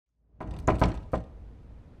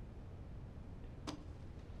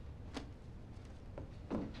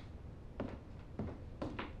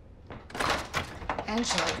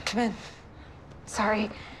Angela, come in. Sorry,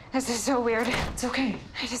 this is so weird. It's okay.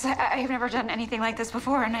 I've never done anything like this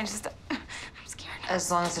before, and I'm scared. As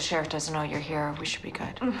long as the sheriff doesn't know you're here, we should be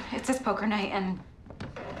good. It's his poker night, and,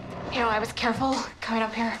 I was careful coming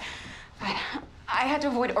up here, but I had to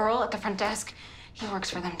avoid Earl at the front desk. He works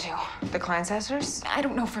for them, too. The Kleinsassers? I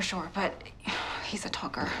don't know for sure, but he's a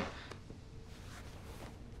talker.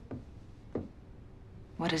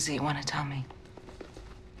 What is it you want to tell me?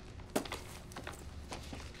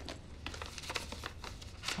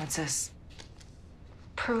 What's this?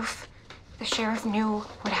 Proof. The sheriff knew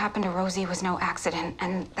what happened to Rosie was no accident,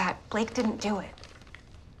 and that Blake didn't do it.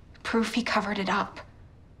 Proof he covered it up.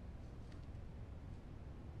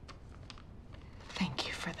 Thank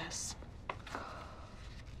you for this.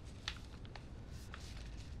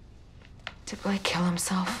 Did Blake kill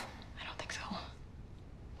himself? I don't think so.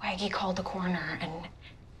 Waggy called the coroner and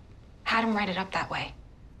had him write it up that way.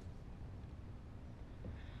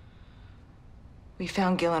 We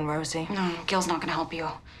found Gil and Rosie. No, Gil's not gonna help you.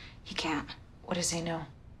 He can't. What does he know?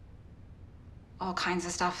 All kinds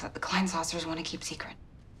of stuff that the Kleinsassers want to keep secret.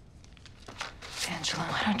 Angela,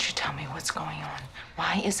 why don't you tell me what's going on?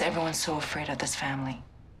 Why is everyone so afraid of this family?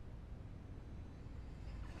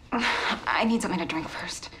 I need something to drink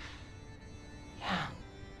first. Yeah.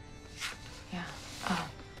 Yeah.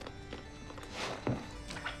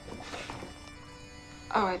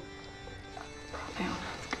 Oh,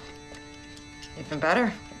 Even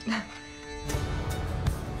better.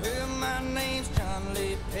 Well, my name's John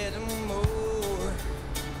Lee Pettimore.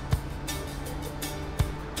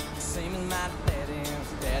 Same as my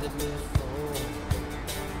daddy before.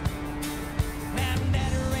 My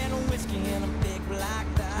daddy ran a whiskey in a big black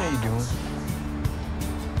dog. How you doing?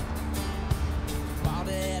 Bought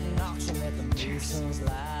it at an auction at the Mason's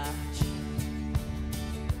Lodge.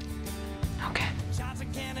 Okay.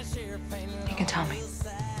 You can tell me.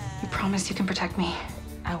 you promise you can protect me?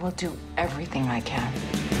 I will do everything I can.